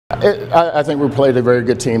I think we played a very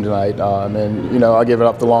good team tonight, and you know, I give it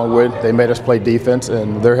up to Longwood. They made us play defense,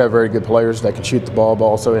 and they have very good players that can shoot the ball, but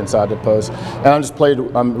also inside the post. And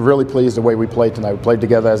I'm really pleased the way we played tonight. We played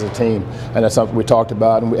together as a team, and that's something we talked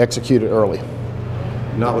about, and we executed early.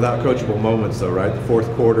 Not without coachable moments, though, right? The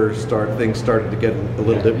fourth quarter things started to get a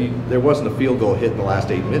little different. There wasn't a field goal hit in the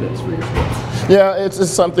last 8 minutes for your squad. Yeah, it's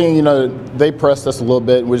just something, you know, they pressed us a little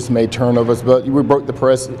bit. We just made turnovers, but we broke the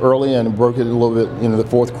press early and broke it a little bit in the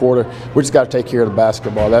fourth quarter. We just got to take care of the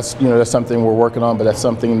basketball. That's something we're working on, but that's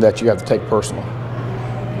something that you have to take personal.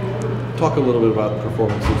 Talk a little bit about the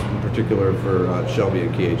performances in particular for Shelby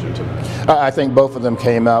and Keaton tonight. I think both of them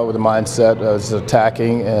came out with a mindset of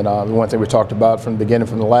attacking, and the one thing we talked about from the beginning,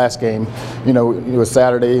 from the last game, you know, it was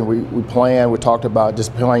Saturday, and we planned, we talked about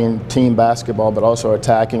just playing team basketball, but also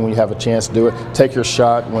attacking when you have a chance to do it. Take your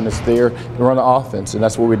shot when it's there, and run the offense, and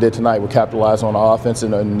that's what we did tonight. We capitalized on the offense,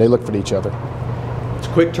 and they looked for each other. It's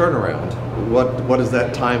a quick turnaround. What does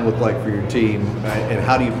that time look like for your team, and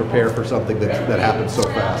how do you prepare for something that happens so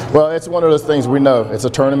fast? Well, it's one of those things we know. It's a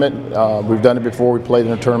tournament. We've done it before. We played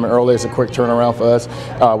in a tournament early. It's a quick turnaround for us.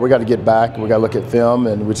 We got to get back. We got to look at film,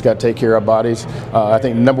 and we just got to take care of our bodies. I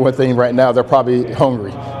think the number one thing right now, they're probably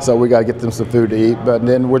hungry, so we got to get them some food to eat. But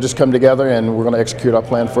then we'll just come together, and we're going to execute our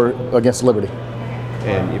plan against Liberty.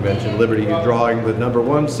 And you mentioned Liberty, you're drawing the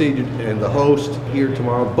 #1 seed and the host here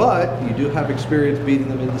tomorrow, but you do have experience beating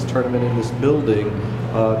them in this tournament, in this building.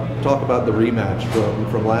 Talk about the rematch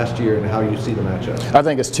from last year and how you see the matchup. I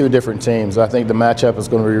think it's two different teams. I think the matchup is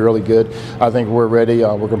going to be really good. I think we're ready.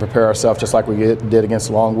 We're going to prepare ourselves just like we did against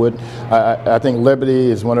Longwood. I think Liberty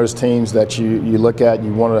is one of those teams that you look at,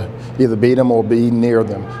 you want to either beat them or be near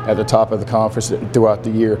them at the top of the conference throughout the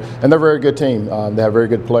year. And they're a very good team. They have very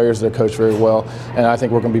good players. They're coached very well. And I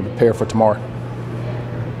think we're going to be prepared for tomorrow.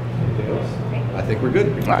 Anything else? I think we're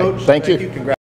good. Coach, thank you. Congrats.